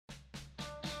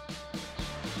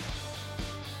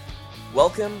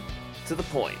Welcome to The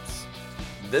Points.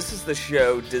 This is the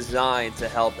show designed to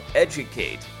help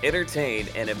educate, entertain,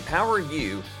 and empower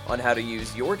you on how to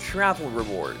use your travel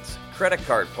rewards, credit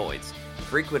card points,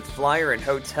 frequent flyer and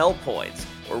hotel points,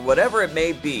 or whatever it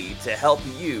may be to help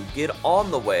you get on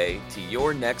the way to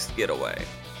your next getaway.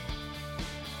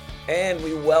 And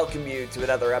we welcome you to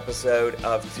another episode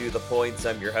of To The Points.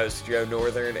 I'm your host, Joe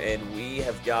Northern, and we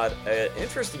have got an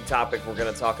interesting topic we're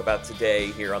going to talk about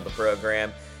today here on the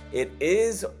program. It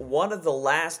is one of the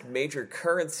last major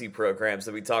currency programs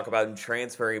that we talk about in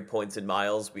transferring points and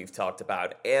miles. We've talked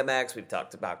about Amex, we've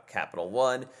talked about Capital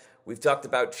One, we've talked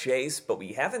about Chase, but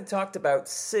we haven't talked about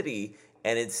Citi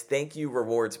and its ThankYou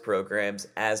rewards programs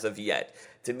as of yet.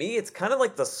 To me, it's kind of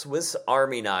like the Swiss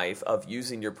Army knife of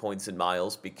using your points and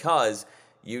miles because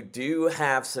you do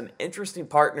have some interesting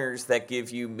partners that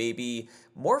give you maybe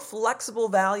more flexible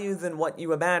value than what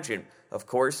you imagine. Of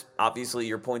course, obviously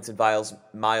your points and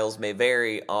miles may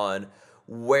vary on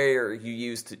where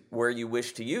you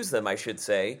wish to use them, I should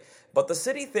say. But the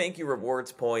Citi ThankYou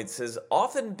rewards points has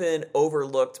often been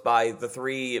overlooked by the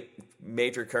three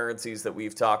major currencies that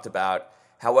we've talked about.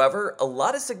 However, a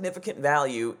lot of significant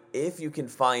value if you can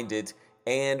find it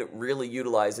and really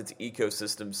utilize its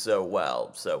ecosystem so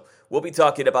well. So we'll be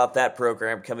talking about that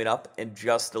program coming up in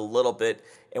just a little bit.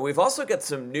 And we've also got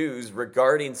some news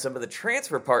regarding some of the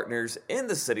transfer partners in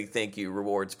the Citi ThankYou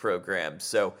rewards program.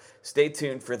 So stay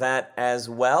tuned for that as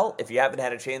well. If you haven't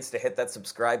had a chance to hit that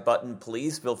subscribe button,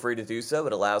 please feel free to do so.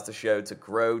 It allows the show to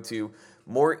grow to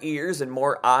more ears and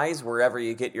more eyes wherever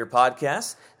you get your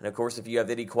podcasts. And of course, if you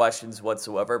have any questions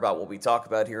whatsoever about what we talk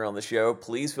about here on the show,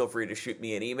 please feel free to shoot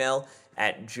me an email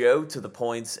at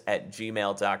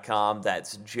joetothepoints@gmail.com.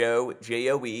 That's Joe,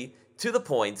 J-O-E, to the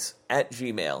points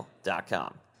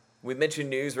 @gmail.com. We mentioned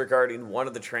news regarding one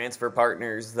of the transfer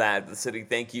partners that the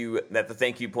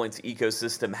ThankYou Points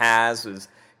ecosystem has was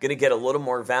going to get a little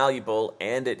more valuable,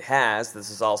 and it has.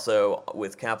 This is also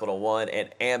with Capital One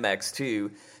and Amex too,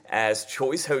 as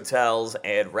Choice Hotels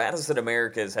and Radisson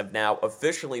Americas have now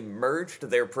officially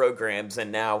merged their programs,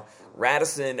 and now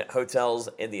Radisson hotels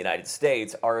in the United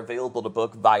States are available to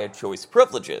book via Choice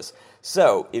Privileges.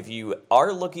 So, if you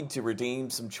are looking to redeem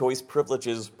some Choice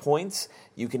Privileges points,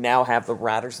 you can now have the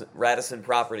Radisson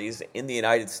properties in the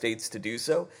United States to do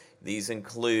so. These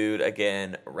include,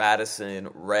 again, Radisson,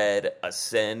 Red,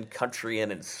 Ascend, Country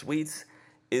Inn and Suites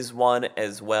is one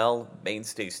as well.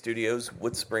 Mainstay Studios,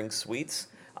 Woodspring Suites.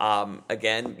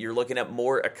 Again, you're looking at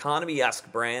more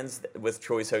economy-esque brands with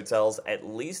Choice Hotels, at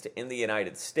least in the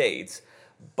United States,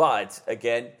 but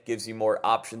again, gives you more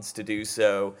options to do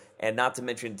so. And not to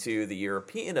mention, too, the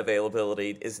European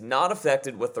availability is not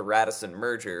affected with the Radisson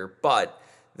merger, but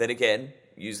then again,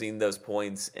 using those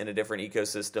points in a different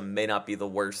ecosystem may not be the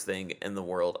worst thing in the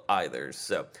world either.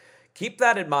 So keep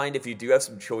that in mind. If you do have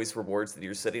some Choice rewards that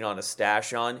you're sitting on a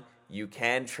stash on, you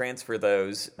can transfer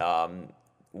those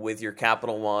with your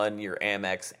Capital One, your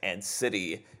Amex, and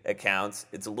Citi accounts.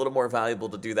 It's a little more valuable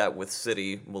to do that with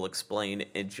Citi. We'll explain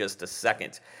in just a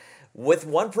second. With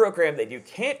one program that you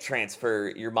can't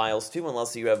transfer your miles to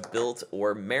unless you have Bilt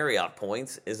or Marriott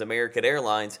points is American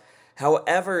Airlines.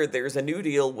 However, there's a new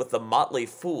deal with the Motley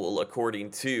Fool,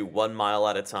 according to 1 Mile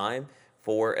at a Time.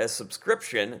 For a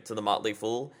subscription to the Motley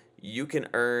Fool, you can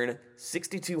earn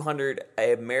 6,200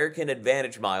 American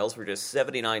Advantage miles for just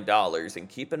 $79. And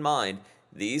keep in mind,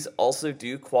 these also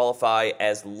do qualify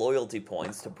as loyalty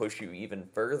points to push you even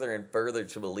further and further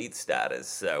to elite status.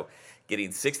 So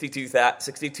getting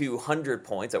 6,200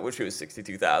 points, I wish it was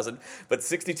 62,000, but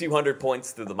 6,200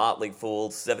 points through the Motley Fool,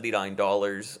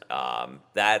 $79.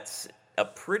 That's a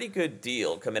pretty good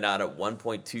deal coming out at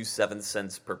 1.27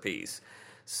 cents per piece.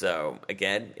 So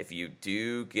again, if you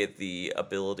do get the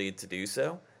ability to do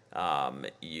so,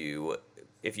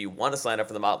 if you want to sign up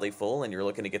for the Motley Fool and you're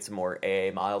looking to get some more AA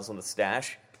miles on the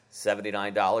stash,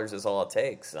 $79 is all it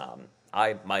takes.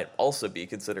 I might also be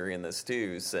considering this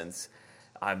too, since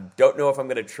I don't know if I'm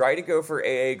going to try to go for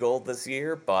AA Gold this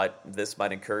year, but this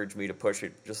might encourage me to push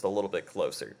it just a little bit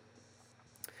closer.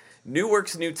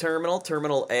 Newark's new terminal,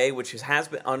 Terminal A, which has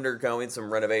been undergoing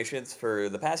some renovations for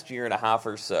the past year and a half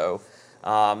or so.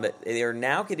 They are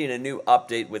now getting a new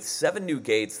update with 7 new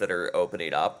gates that are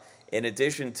opening up, in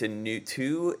addition to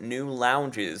 2 new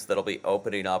lounges that'll be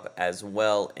opening up as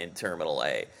well in Terminal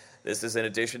A. This is in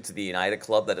addition to the United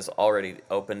Club that has already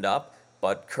opened up,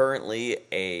 but currently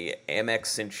a Amex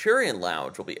Centurion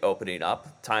Lounge will be opening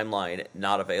up. Timeline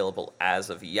not available as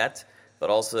of yet, but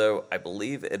also I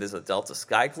believe it is a Delta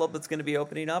Sky Club that's going to be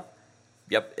opening up.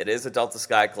 Yep, it is a Delta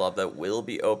Sky Club that will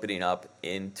be opening up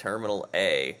in Terminal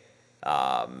A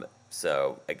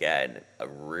So, again, a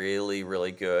really,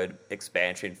 really good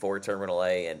expansion for Terminal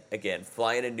A. And, again,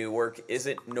 flying in Newark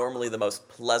isn't normally the most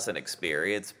pleasant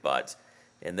experience, but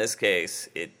in this case,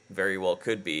 it very well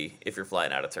could be if you're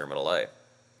flying out of Terminal A.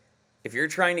 If you're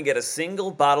trying to get a single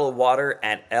bottle of water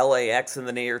at LAX in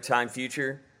the near time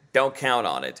future, don't count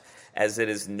on it, as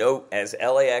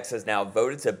LAX has now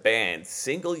voted to ban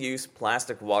single-use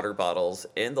plastic water bottles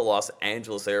in the Los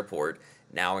Angeles airport,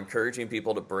 now encouraging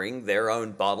people to bring their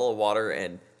own bottle of water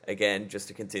and, again, just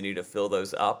to continue to fill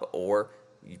those up, or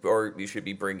you should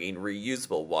be bringing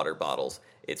reusable water bottles.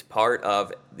 It's part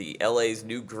of the LA's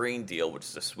new Green Deal, which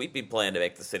is a sweeping plan to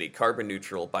make the city carbon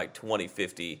neutral by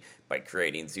 2050 by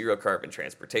creating zero carbon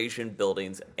transportation,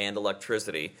 buildings, and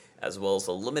electricity, as well as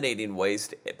eliminating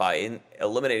waste and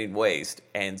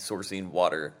sourcing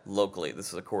water locally.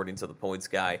 This is according to the Points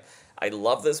guy. I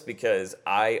love this because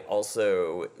I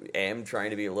also am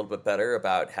trying to be a little bit better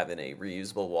about having a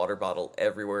reusable water bottle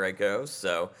everywhere I go.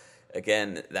 So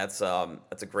again, that's a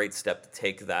great step to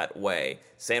take that way.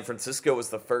 San Francisco was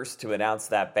the first to announce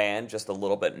that ban just a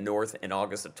little bit north in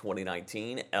August of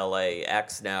 2019.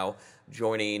 LAX now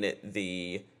joining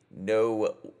the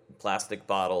no plastic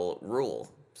bottle rule.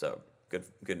 So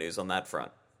good news on that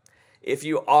front. If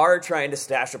you are trying to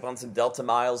stash up on some Delta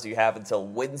miles, you have until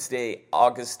Wednesday,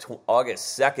 August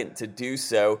 2nd to do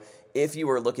so if you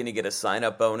are looking to get a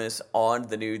sign-up bonus on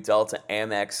the new Delta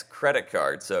Amex credit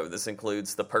card. So this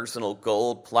includes the personal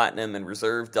Gold, Platinum, and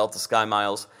Reserve Delta Sky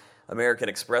Miles American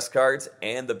Express cards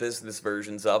and the business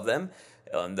versions of them.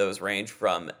 Those range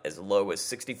from as low as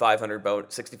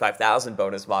 65,000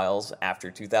 bonus miles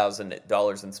after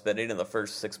 $2,000 in spending in the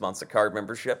first 6 months of card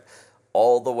membership,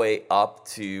 all the way up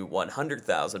to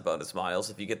 100,000 bonus miles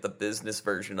if you get the business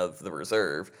version of the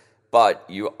Reserve, but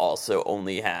you also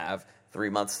only have 3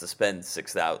 months to spend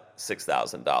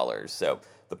 $6,000. So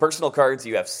the personal cards,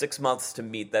 you have 6 months to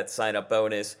meet that sign-up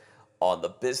bonus. On the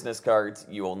business cards,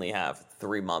 you only have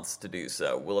 3 months to do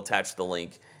so. We'll attach the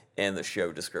link in the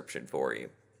show description for you.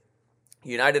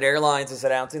 United Airlines is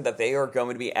announcing that they are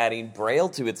going to be adding Braille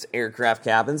to its aircraft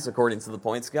cabins, according to the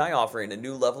Points guy, offering a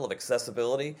new level of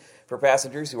accessibility for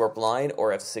passengers who are blind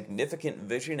or have significant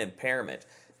vision impairment.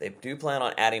 They do plan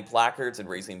on adding placards and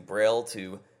raising Braille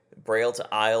to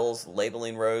aisles,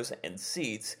 labeling rows, and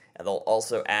seats, and they'll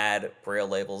also add Braille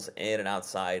labels in and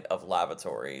outside of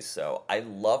lavatories. So I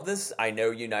love this. I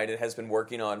know United has been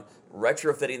working on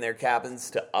retrofitting their cabins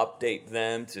to update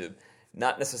them to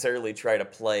not necessarily try to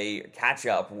catch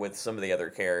up with some of the other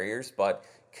carriers, but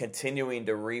continuing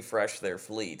to refresh their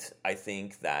fleet. I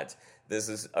think that this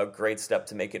is a great step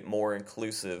to make it more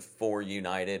inclusive for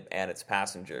United and its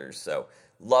passengers. So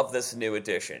love this new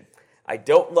addition. I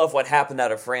don't love what happened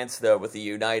out of France, though, with the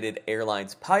United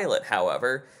Airlines pilot,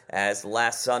 however, as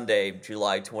last Sunday,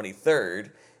 July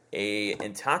 23rd, a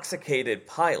intoxicated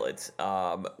pilot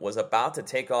was about to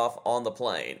take off on the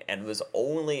plane and was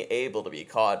only able to be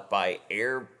caught by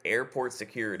airport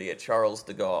security at Charles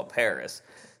de Gaulle, Paris.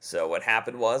 So what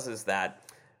happened is that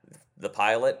the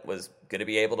pilot was going to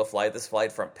be able to fly this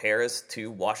flight from Paris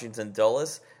to Washington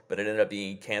Dulles, but it ended up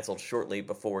being canceled shortly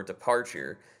before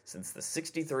departure, since the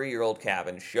 63-year-old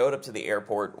cabin showed up to the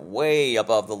airport way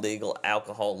above the legal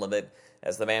alcohol limit,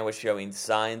 as the man was showing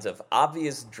signs of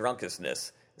obvious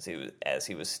drunkenness as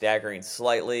he was staggering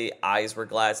slightly, eyes were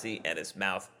glassy, and his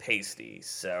mouth pasty.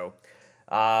 So,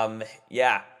 I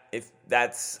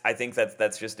think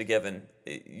that's just a given.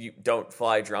 You don't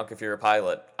fly drunk if you're a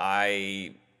pilot.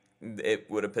 It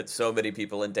would have put so many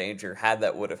people in danger had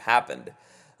that would have happened,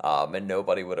 and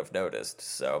nobody would have noticed.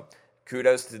 So,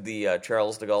 kudos to the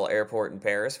Charles de Gaulle Airport in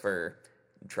Paris for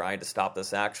trying to stop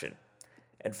this action.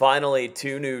 And finally,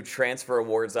 2 new transfer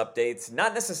awards updates.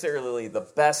 Not necessarily the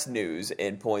best news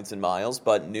in points and miles,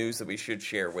 but news that we should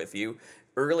share with you.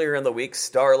 Earlier in the week,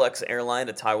 Starlux Airline,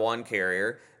 a Taiwan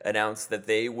carrier, announced that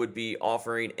they would be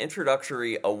offering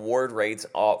introductory award rates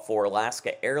for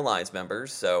Alaska Airlines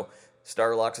members. So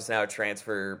Starlux is now a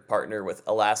transfer partner with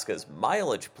Alaska's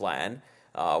mileage plan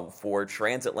for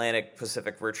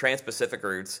Trans-Pacific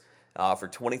routes, for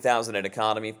 $20,000 in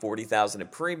economy, $40,000 in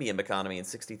premium economy, and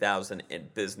 $60,000 in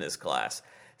business class.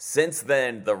 Since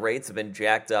then, the rates have been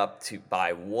jacked up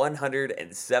by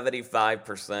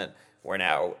 175%, where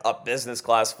now a business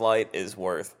class flight is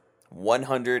worth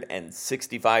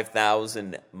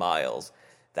 165,000 miles.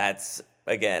 That's,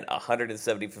 again,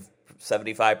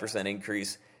 175%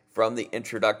 increase from the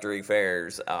introductory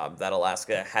fares that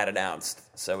Alaska had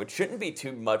announced. So it shouldn't be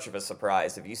too much of a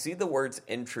surprise. If you see the words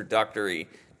introductory,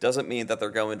 doesn't mean that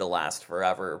they're going to last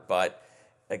forever, but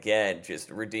again, just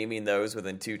redeeming those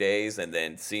within 2 days and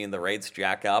then seeing the rates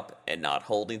jack up and not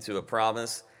holding to a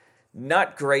promise,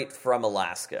 Not great from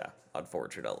Alaska,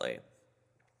 unfortunately.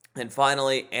 And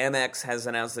finally, Amex has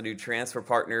announced a new transfer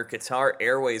partner, Qatar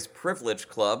Airways Privilege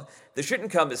Club. This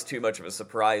shouldn't come as too much of a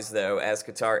surprise, though, as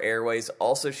Qatar Airways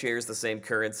also shares the same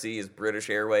currency as British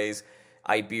Airways,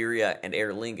 Iberia, and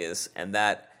Aer Lingus, and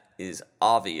that is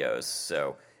Avios.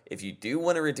 So if you do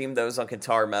want to redeem those on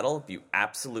Qatar Metal, you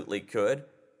absolutely could.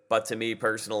 But to me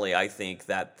personally, I think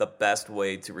that the best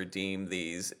way to redeem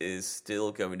these is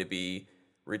still going to be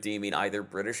redeeming either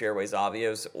British Airways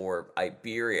Avios or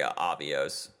Iberia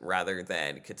Avios rather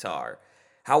than Qatar.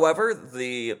 However,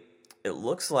 it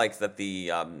looks like that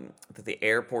the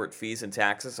airport fees and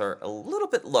taxes are a little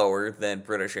bit lower than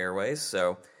British Airways,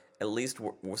 so at least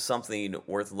something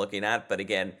worth looking at. But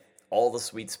again, all the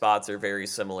sweet spots are very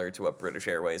similar to what British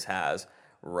Airways has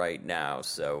right now,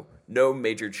 so no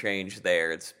major change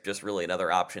there. It's just really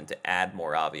another option to add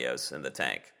more Avios in the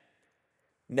tank.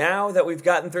 Now that we've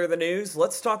gotten through the news,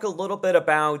 let's talk a little bit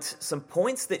about some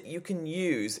points that you can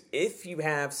use if you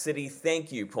have Citi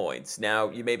ThankYou Points. Now,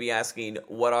 you may be asking,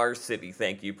 what are Citi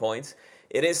ThankYou Points?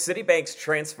 It is Citibank's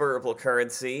transferable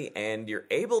currency, and you're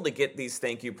able to get these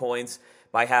ThankYou Points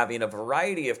by having a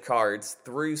variety of cards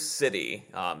through Citi.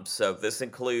 So this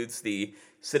includes the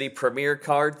Citi Premier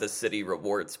card, the Citi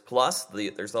Rewards Plus.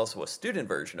 There's also a student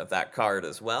version of that card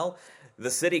as well. The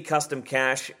Citi Custom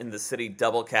Cash and the Citi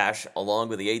Double Cash, along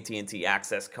with the AT&T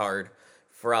Access card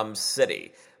from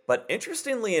Citi. But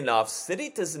interestingly enough,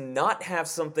 Citi does not have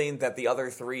something that the other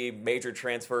three major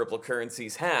transferable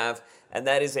currencies have, and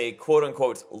that is a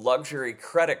quote-unquote luxury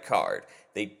credit card.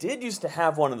 They did used to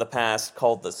have one in the past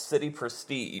called the Citi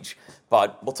Prestige,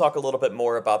 but we'll talk a little bit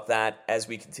more about that as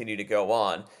we continue to go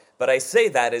on. But I say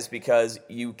that is because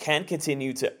you can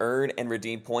continue to earn and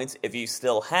redeem points if you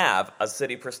still have a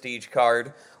Citi Prestige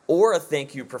card or a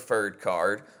ThankYou Preferred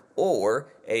card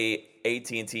or a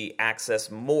AT&T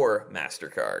Access More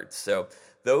MasterCard. So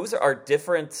those are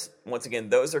different. Once again,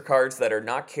 those are cards that are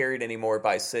not carried anymore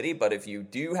by Citi, but if you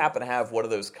do happen to have one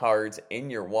of those cards in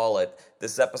your wallet,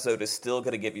 this episode is still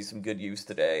going to give you some good use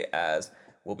today, as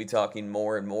we'll be talking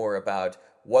more and more about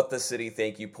what the Citi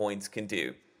ThankYou Points can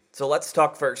do. So let's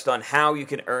talk first on how you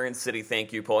can earn Citi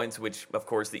ThankYou Points, which, of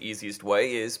course, the easiest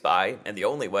way is and the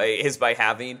only way is by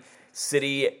having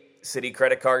Citi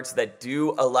credit cards that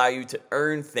do allow you to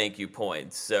earn ThankYou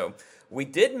Points. So we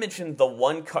did mention the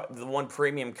one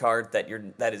premium card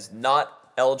that is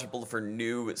not eligible for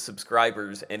new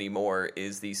subscribers anymore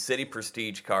is the Citi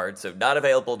Prestige card, so not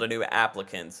available to new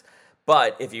applicants.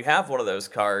 But if you have one of those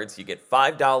cards, you get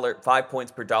 $5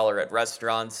 points per dollar at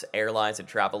restaurants, airlines, and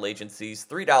travel agencies,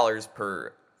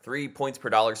 $3 points per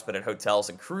dollar spent at hotels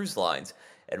and cruise lines,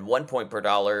 and 1 point per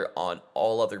dollar on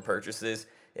all other purchases.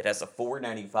 It has a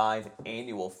 $4.95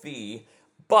 annual fee,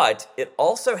 but it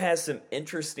also has some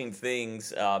interesting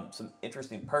things, some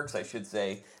interesting perks, I should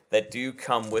say, that do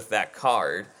come with that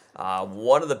card.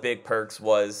 One of the big perks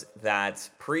was that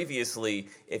previously,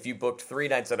 if you booked 3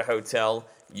 nights at a hotel,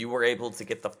 you were able to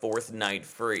get the 4th night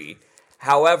free.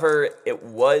 However, it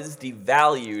was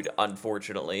devalued,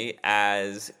 unfortunately,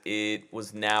 as it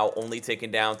was now only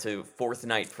taken down to 4th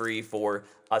night free for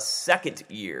a second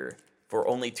year, for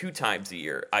only 2 times a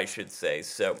year, I should say.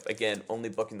 So, again, only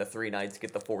booking the 3 nights,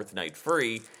 get the 4th night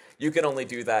free. You can only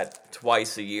do that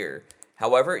twice a year.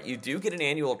 However, you do get an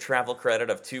annual travel credit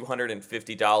of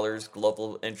 $250,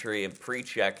 global entry and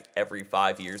pre-check every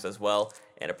 5 years as well,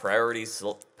 and a Priority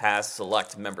Pass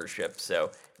Select membership. So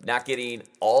not getting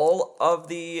all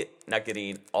the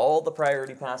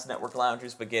Priority Pass network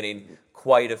lounges, but getting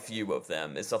quite a few of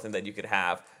them is something that you could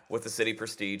have with the Citi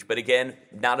Prestige. But again,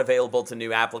 not available to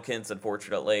new applicants,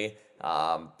 unfortunately.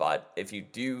 But if you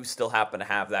do still happen to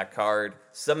have that card,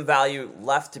 some value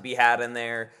left to be had in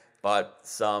there, but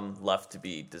some left to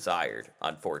be desired,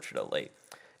 unfortunately.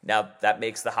 Now, that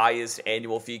makes the highest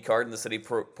annual fee card in the Citi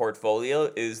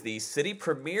portfolio is the Citi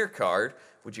Premier card,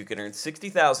 which you can earn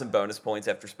 60,000 bonus points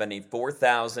after spending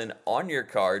 4,000 on your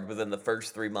card within the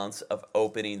first 3 months of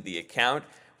opening the account.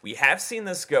 We have seen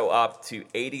this go up to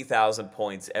 80,000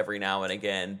 points every now and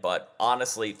again, but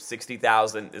honestly,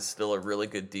 60,000 is still a really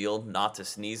good deal not to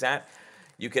sneeze at.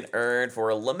 You can earn for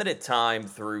a limited time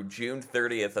through June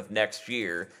 30th of next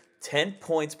year 10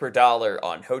 points per dollar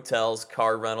on hotels,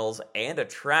 car rentals, and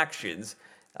attractions,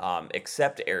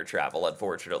 except air travel,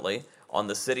 unfortunately, on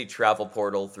the Citi Travel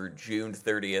Portal through June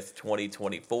 30th,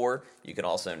 2024. You can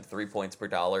also earn 3 points per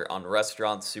dollar on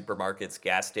restaurants, supermarkets,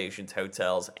 gas stations,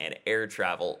 hotels, and air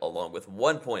travel, along with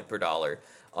 1 point per dollar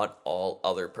on all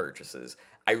other purchases.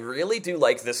 I really do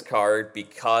like this card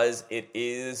because it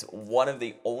is one of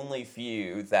the only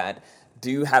few that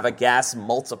do have a gas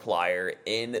multiplier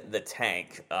in the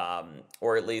tank,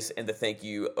 or at least in the thank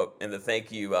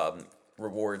you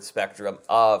reward spectrum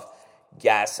of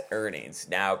gas earnings.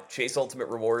 Now, Chase Ultimate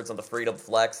Rewards on the Freedom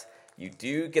Flex, you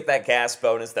do get that gas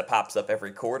bonus that pops up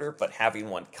every quarter, but having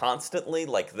one constantly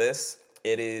like this,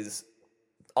 it is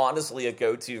honestly a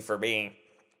go-to for me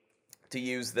to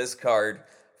use this card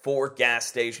for gas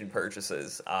station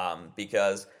purchases,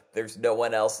 because there's no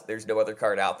other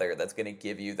card out there that's going to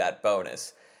give you that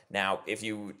bonus. Now,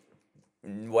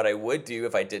 what I would do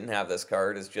if I didn't have this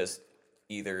card is just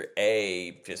either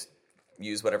just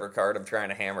use whatever card I'm trying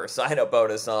to hammer a sign-up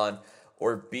bonus on,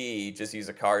 or B, just use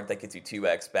a card that gets you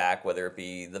 2x back, whether it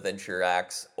be the Venture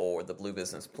X or the Blue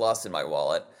Business Plus in my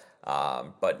wallet.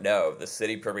 But no, the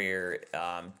Citi Premier,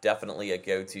 definitely a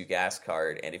go-to gas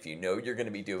card. And if you know you're going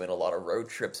to be doing a lot of road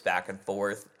trips back and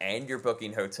forth and you're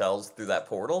booking hotels through that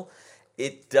portal,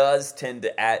 it does tend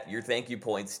to your thank you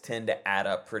points tend to add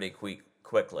up pretty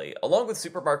quickly, along with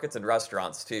supermarkets and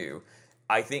restaurants too.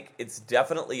 I think it's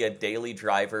definitely a daily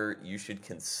driver you should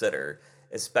consider,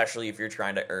 especially if you're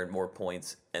trying to earn more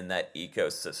points in that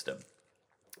ecosystem.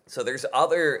 So there's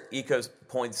other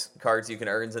points cards you can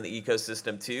earn in the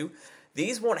ecosystem too.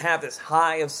 These won't have as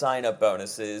high of sign-up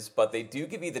bonuses, but they do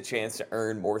give you the chance to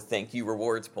earn more thank you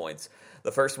rewards points.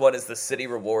 The first one is the Citi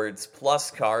Rewards Plus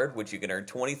card, which you can earn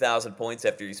 20,000 points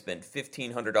after you spend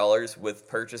 $1,500 with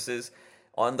purchases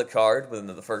on the card within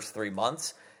the first 3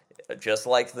 months. Just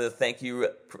like the thank you,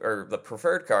 or the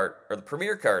preferred card, or the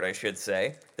premier card, I should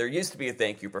say. There used to be a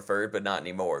thank you preferred, but not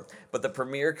anymore. But the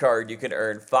premier card, you can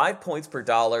earn 5 points per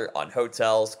dollar on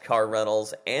hotels, car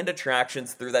rentals, and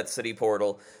attractions through that Citi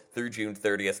portal through June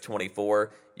 30th,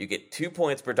 24. You get 2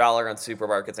 points per dollar on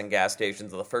supermarkets and gas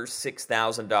stations of the first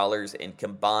 $6,000 in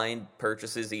combined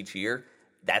purchases each year.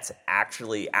 That's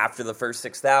actually, after the first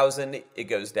 $6,000, it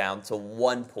goes down to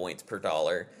 1 point per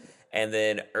dollar. And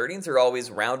then earnings are always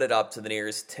rounded up to the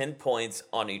nearest 10 points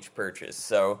on each purchase.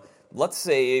 So let's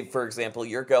say, for example,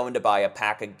 you're going to buy a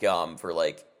pack of gum for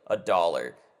like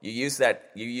 $1. You use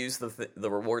the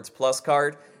Rewards Plus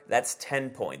card, that's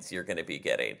 10 points you're going to be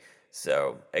getting.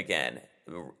 So again,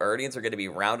 earnings are going to be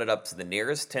rounded up to the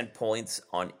nearest 10 points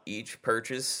on each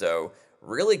purchase. So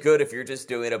really good if you're just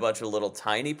doing a bunch of little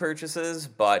tiny purchases,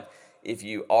 but if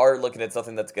you are looking at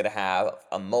something that's going to have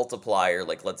a multiplier,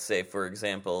 like let's say, for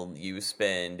example, you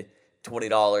spend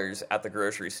 $20 at the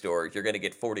grocery store, you're going to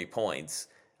get 40 points.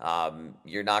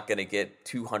 You're not going to get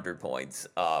 200 points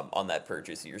on that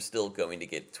purchase. You're still going to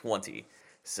get 20.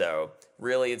 So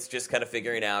really, it's just kind of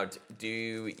figuring out, do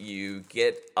you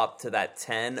get up to that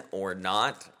 10 or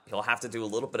not? You'll have to do a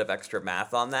little bit of extra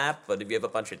math on that, but if you have a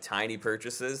bunch of tiny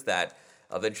purchases that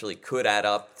eventually could add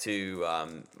up to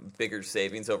bigger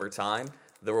savings over time,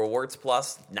 the Rewards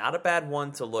Plus, not a bad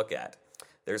one to look at.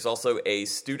 There's also a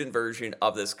student version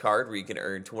of this card where you can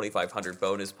earn 2,500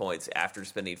 bonus points after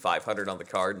spending $500 on the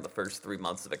card in the first 3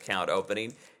 months of account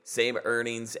opening. Same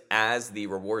earnings as the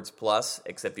Rewards Plus,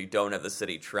 except you don't have the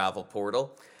Citi Travel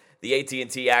Portal. The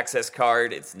AT&T Access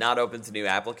card, it's not open to new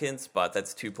applicants, but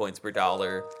that's 2 points per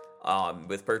dollar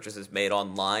with purchases made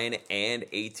online and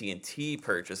AT&T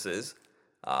purchases.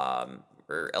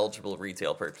 Or eligible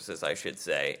retail purchases, I should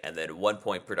say, and then 1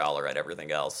 point per dollar at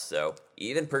everything else. So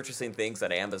even purchasing things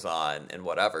on Amazon and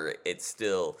whatever, it's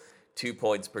still 2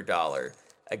 points per dollar.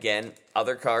 Again,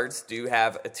 other cards do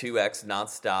have a 2x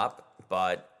nonstop,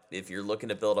 but if you're looking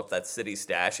to build up that Citi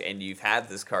stash and you've had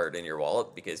this card in your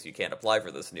wallet because you can't apply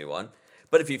for this new one,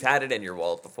 but if you've had it in your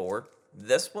wallet before,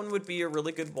 this one would be a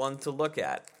really good one to look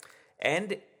at.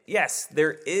 And yes,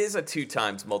 there is a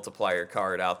 2x multiplier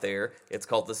card out there. It's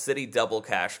called the Citi Double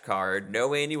Cash card.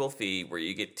 No annual fee, where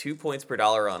you get 2 points per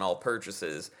dollar on all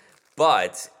purchases.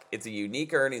 But it's a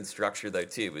unique earning structure, though,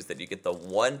 too, is that you get the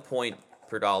 1 point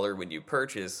per dollar when you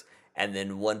purchase and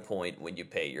then 1 point when you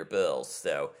pay your bills.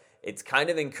 So it's kind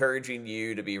of encouraging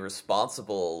you to be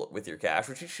responsible with your cash,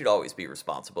 which you should always be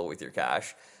responsible with your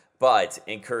cash, but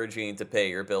encouraging to pay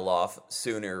your bill off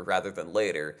sooner rather than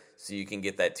later so you can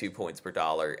get that 2 points per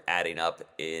dollar adding up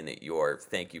in your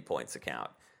thank you points account.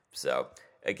 So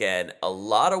again, a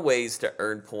lot of ways to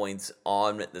earn points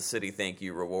on the Citi Thank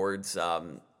You rewards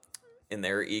in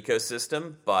their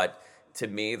ecosystem, but to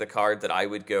me, the card that I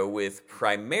would go with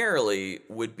primarily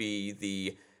would be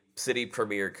the Citi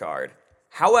Premier card.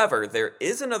 However, there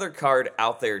is another card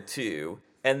out there too,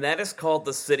 and that is called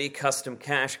the Citi Custom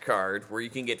Cash card, where you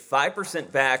can get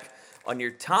 5% back on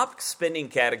your top spending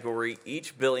category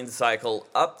each billing cycle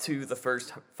up to the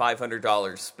first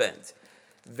 $500 spent.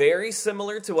 Very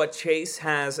similar to what Chase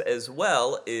has as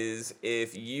well is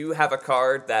if you have a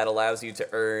card that allows you to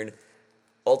earn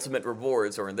ultimate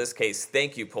rewards, or in this case,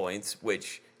 thank you points,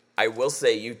 which I will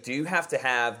say you do have to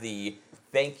have the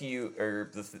thank you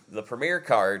or the Premier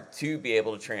card to be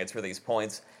able to transfer these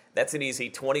points. That's an easy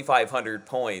 2,500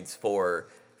 points for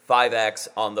 5x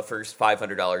on the first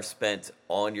 $500 spent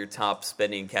on your top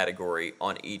spending category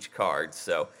on each card.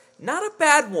 So not a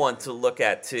bad one to look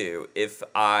at too if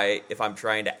I'm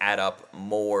trying to add up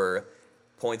more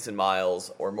points and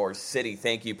miles or more Citi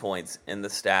thank you points in the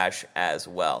stash as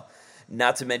well.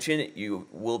 Not to mention, you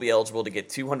will be eligible to get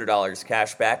 $200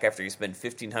 cash back after you spend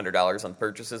 $1,500 on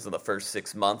purchases in the first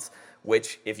 6 months,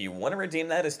 which, if you want to redeem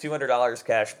that as $200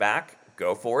 cash back,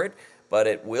 go for it. But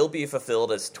it will be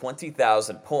fulfilled as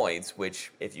 20,000 points,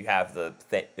 which, if you have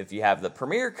the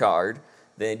Premier card,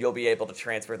 then you'll be able to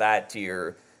transfer that to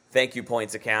your Thank You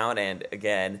Points account, and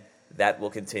again, that will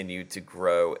continue to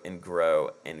grow and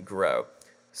grow and grow.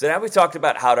 So now we talked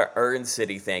about how to earn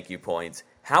Citi Thank You Points.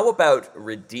 How about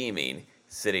redeeming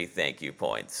Citi Thank You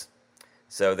Points?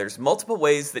 So there's multiple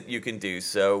ways that you can do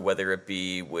so, whether it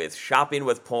be with shopping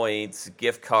with points,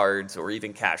 gift cards, or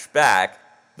even cash back.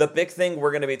 The big thing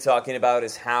we're going to be talking about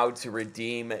is how to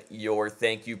redeem your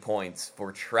thank you points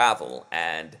for travel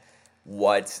and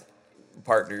what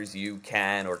partners you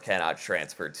can or cannot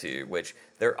transfer to, which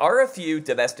there are a few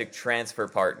domestic transfer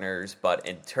partners, but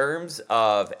in terms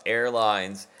of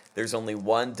airlines, there's only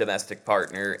one domestic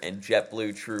partner in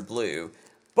JetBlue TrueBlue,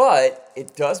 but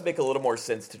it does make a little more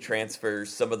sense to transfer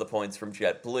some of the points from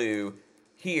JetBlue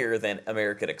here than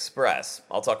American Express.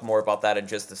 I'll talk more about that in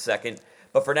just a second,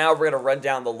 but for now, we're going to run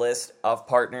down the list of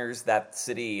partners that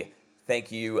the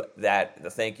thank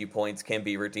you points can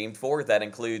be redeemed for. That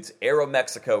includes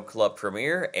Aeromexico Club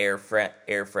Premier, Air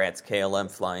France KLM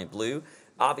Flying Blue,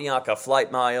 Avianca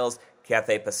Flight Miles,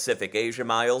 Cathay Pacific Asia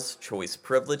Miles, Choice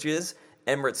Privileges,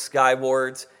 Emirates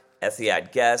Skywards,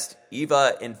 Etihad Guest,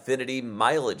 EVA Infinity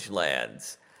Mileage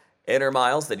Lands,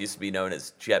 Intermiles, that used to be known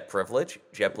as Jet Privilege,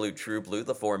 JetBlue TrueBlue,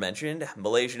 the aforementioned,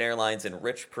 Malaysian Airlines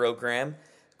Enriched Program,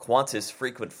 Qantas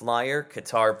Frequent Flyer,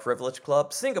 Qatar Privilege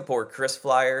Club, Singapore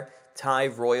KrisFlyer, Thai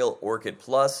Royal Orchid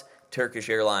Plus, Turkish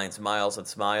Airlines Miles and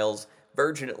Smiles,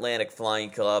 Virgin Atlantic Flying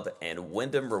Club, and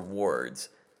Wyndham Rewards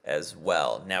as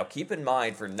well. Now, keep in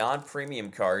mind, for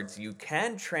non-premium cards, you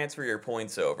can transfer your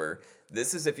points over.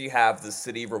 This is if you have the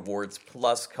Citi Rewards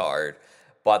Plus card,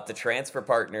 but the transfer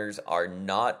partners are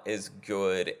not as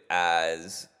good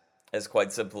as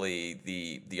quite simply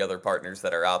the other partners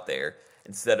that are out there.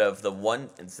 Instead of a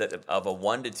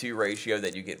 1-to-2 ratio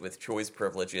that you get with choice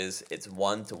privileges, it's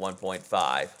 1 to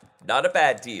 1.5. Not a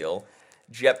bad deal.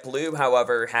 JetBlue,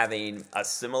 however, having a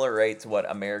similar rate to what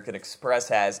American Express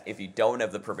has if you don't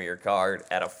have the Premier card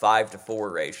at a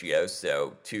 5-to-4 ratio,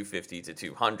 so 250 to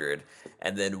 200.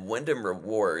 And then Wyndham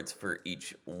Rewards, for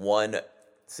each one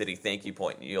Citi Thank You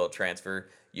point you'll transfer,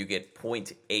 you get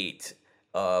 0.8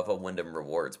 of a Wyndham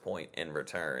Rewards point in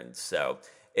return. So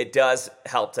it does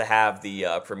help to have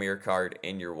the Premier card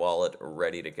in your wallet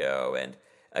ready to go. And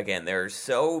again, there are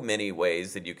so many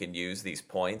ways that you can use these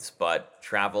points, but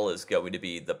travel is going to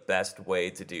be the best way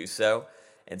to do so.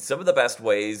 And some of the best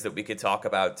ways that we could talk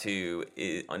about too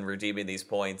on redeeming these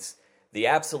points, the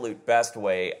absolute best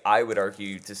way, I would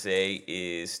argue to say,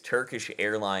 is Turkish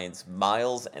Airlines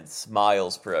Miles and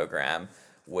Smiles program,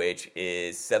 which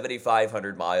is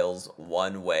 7,500 miles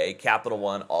one way. Capital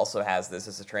One also has this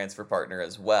as a transfer partner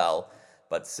as well,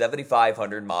 but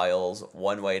 7,500 miles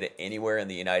one way to anywhere in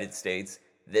the United States.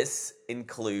 This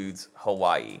includes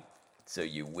Hawaii. So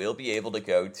you will be able to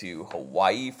go to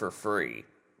Hawaii for free,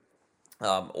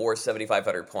 or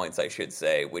 7,500 points, I should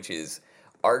say, which is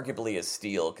arguably a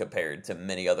steal compared to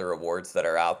many other awards that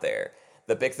are out there.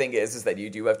 The big thing is that you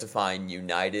do have to find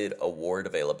United award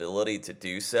availability to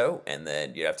do so, and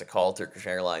then you have to call Turkish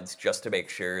Airlines just to make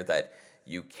sure that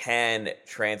you can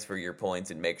transfer your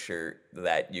points and make sure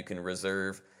that you can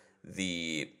reserve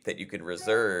the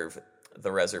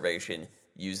reservation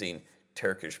using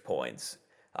Turkish points.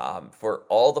 For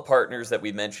all the partners that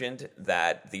we mentioned,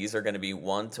 that these are going to be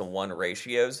 1-to-1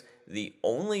 ratios. The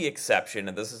only exception,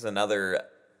 and this is another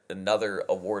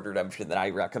award redemption that I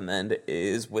recommend,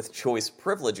 is with choice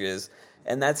privileges,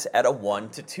 and that's at a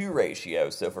 1-to-2 ratio.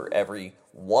 So for every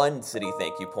one Citi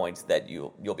Thank You points that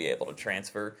you'll be able to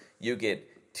transfer, you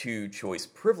get 2 choice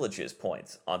privileges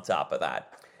points on top of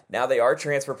that. Now, they are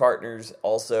transfer partners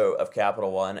also of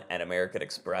Capital One and American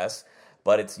Express,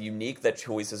 but it's unique that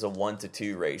choice is a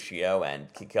 1-to-2 ratio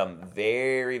and can become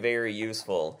very, very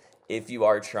useful if you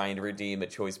are trying to redeem a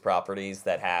choice properties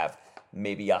that have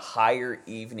maybe a higher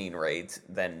evening rate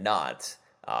than not.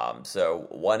 So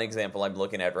one example I'm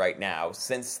looking at right now,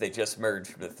 since they just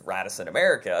merged with Radisson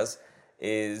Americas,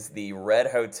 is the Red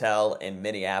Hotel in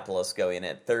Minneapolis going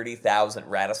at 30,000,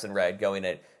 Radisson Red going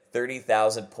at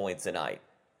 30,000 points a night.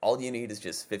 All you need is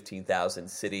just 15,000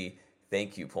 Citi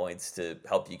ThankYou Points to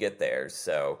help you get there.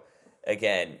 So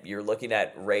again, you're looking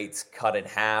at rates cut in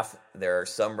half. There are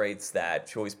some rates that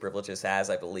Choice Privileges has,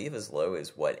 I believe, as low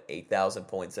as, 8,000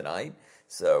 points a night.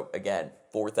 So again,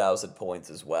 4,000 points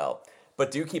as well. But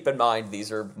do keep in mind,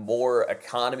 these are more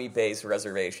economy-based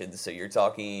reservations. So you're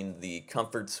talking the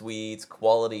Comfort Suites,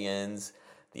 Quality Inns,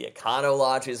 the Econo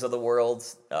Lodges of the world,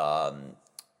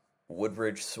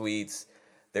 Woodbridge Suites.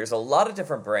 There's a lot of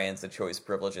different brands that Choice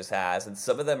Privileges has, and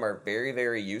some of them are very,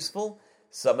 very useful.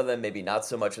 Some of them maybe not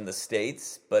so much in the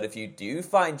States. But if you do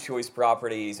find Choice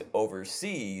properties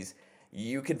overseas,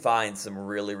 you can find some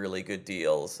really, really good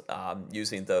deals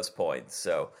using those points.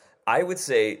 So I would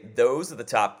say those are the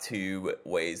top two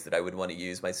ways that I would want to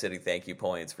use my Citi ThankYou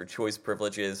Points for Choice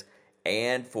Privileges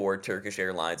and for Turkish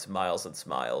Airlines Miles and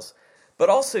Smiles. But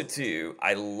also, too,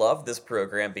 I love this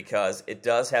program because it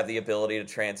does have the ability to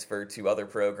transfer to other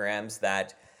programs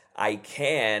that I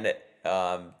can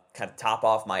kind of top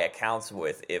off my accounts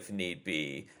with if need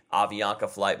be. Avianca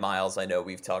Flight Miles, I know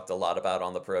we've talked a lot about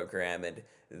on the program, and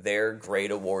their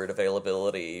great award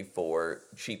availability for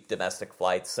cheap domestic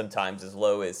flights, sometimes as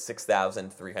low as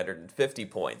 6,350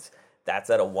 points. That's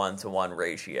at a 1-to-1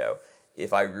 ratio.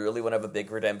 If I really want to have a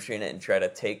big redemption and try to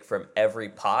take from every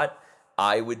pot,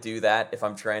 I would do that if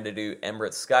I'm trying to do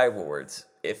Emirates Skywards,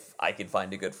 if I can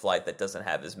find a good flight that doesn't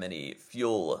have as many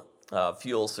fuel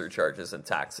surcharges and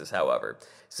taxes, however.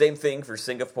 Same thing for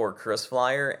Singapore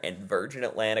KrisFlyer and Virgin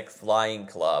Atlantic Flying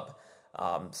Club.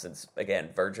 Since, again,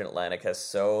 Virgin Atlantic has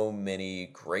so many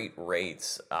great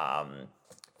rates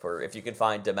for if you can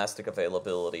find domestic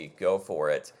availability, go for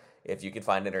it. If you can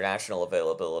find international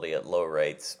availability at low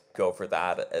rates, go for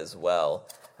that as well.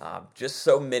 Just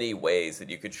so many ways that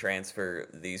you could transfer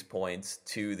these points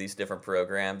to these different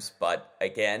programs. But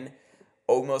again,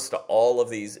 almost all of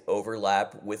these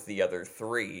overlap with the other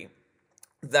three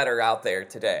that are out there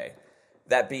today.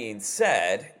 That being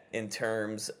said, in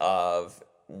terms of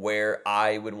where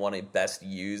I would want to best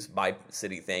use my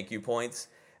Citi ThankYou Points,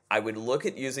 I would look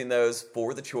at using those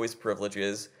for the Choice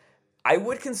Privileges. I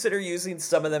would consider using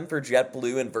some of them for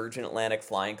JetBlue and Virgin Atlantic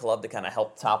Flying Club to kind of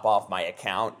help top off my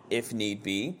account if need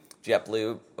be.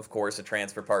 JetBlue, of course, a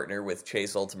transfer partner with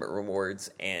Chase Ultimate Rewards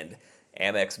and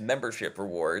Amex membership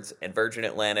rewards, and Virgin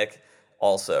Atlantic,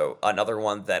 also another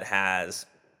one that has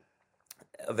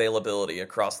availability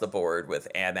across the board with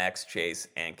Amex, Chase,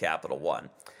 and Capital One.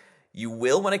 You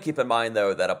will want to keep in mind,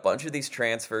 though, that a bunch of these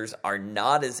transfers are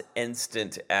not as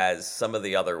instant as some of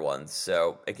the other ones.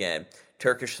 So, again,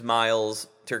 Turkish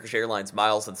Airlines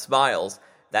Miles and Smiles,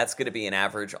 that's going to be an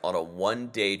average on a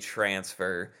one-day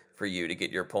transfer for you to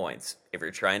get your points. If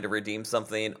you're trying to redeem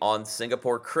something on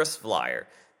Singapore KrisFlyer,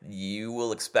 you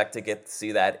will expect to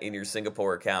see that in your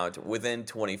Singapore account within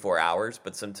 24 hours,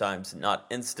 but sometimes not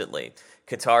instantly.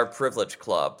 Qatar Privilege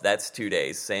Club, that's 2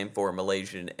 days. Same for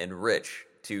Malaysian Enrich,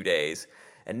 2 days.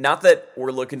 And not that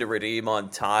we're looking to redeem on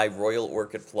Thai Royal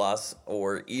Orchid Plus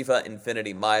or EVA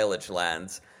Infinity Mileage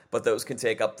lands, but those can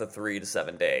take up to 3 to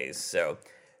 7 days. So,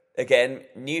 again,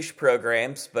 niche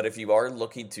programs, but if you are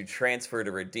looking to transfer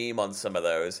to redeem on some of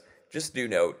those, just do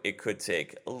note it could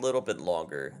take a little bit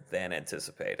longer than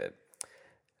anticipated.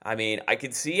 I mean, I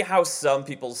can see how some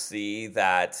people see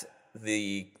that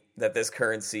this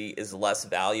currency is less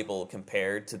valuable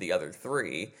compared to the other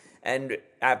three, and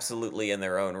absolutely in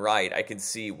their own right, I can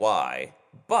see why.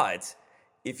 But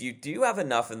if you do have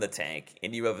enough in the tank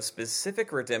and you have a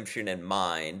specific redemption in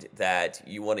mind that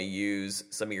you want to use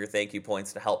some of your ThankYou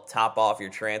Points to help top off your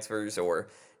transfers or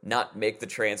not make the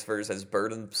transfers as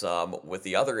burdensome with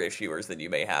the other issuers that you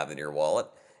may have in your wallet,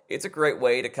 it's a great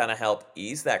way to kind of help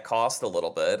ease that cost a little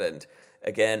bit. And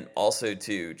again, also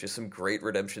too, just some great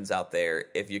redemptions out there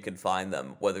if you can find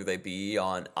them, whether they be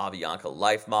on Avianca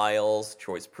Life Miles,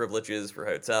 Choice Privileges for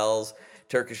hotels,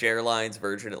 Turkish Airlines,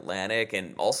 Virgin Atlantic,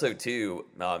 and also too,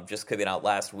 just coming out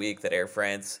last week that Air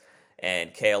France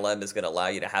and KLM is going to allow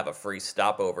you to have a free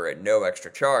stopover at no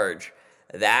extra charge.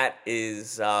 That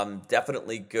is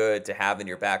definitely good to have in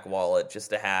your back wallet, just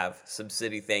to have some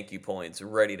Citi ThankYou Points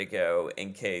ready to go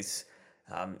in case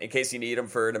you need them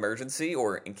for an emergency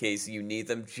or in case you need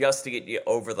them just to get you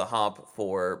over the hump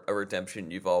for a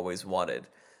redemption you've always wanted.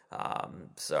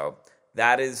 So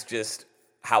that is just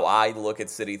how I look at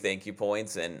Citi ThankYou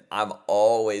Points, and I'm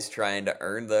always trying to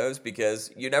earn those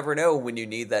because you never know when you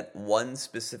need that one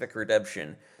specific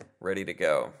redemption ready to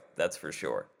go. That's for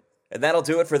sure. And that'll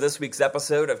do it for this week's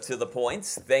episode of To The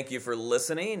Points. Thank you for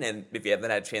listening, and if you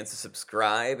haven't had a chance to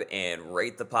subscribe and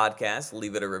rate the podcast,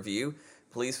 leave it a review,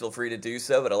 please feel free to do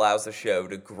so. It allows the show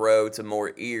to grow to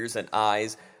more ears and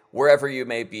eyes wherever you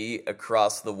may be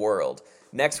across the world.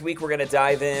 Next week, we're going to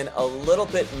dive in a little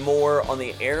bit more on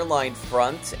the airline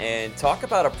front and talk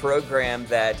about a program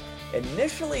that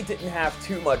initially didn't have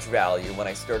too much value when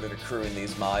I started accruing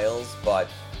these miles, but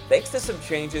thanks to some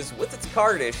changes with its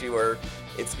card issuer,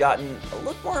 it's gotten a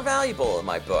little more valuable in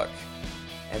my book.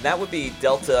 And that would be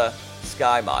Delta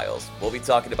Sky Miles. We'll be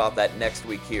talking about that next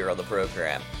week here on the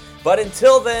program. But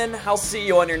until then, I'll see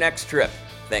you on your next trip.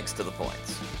 Thanks to the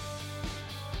Points.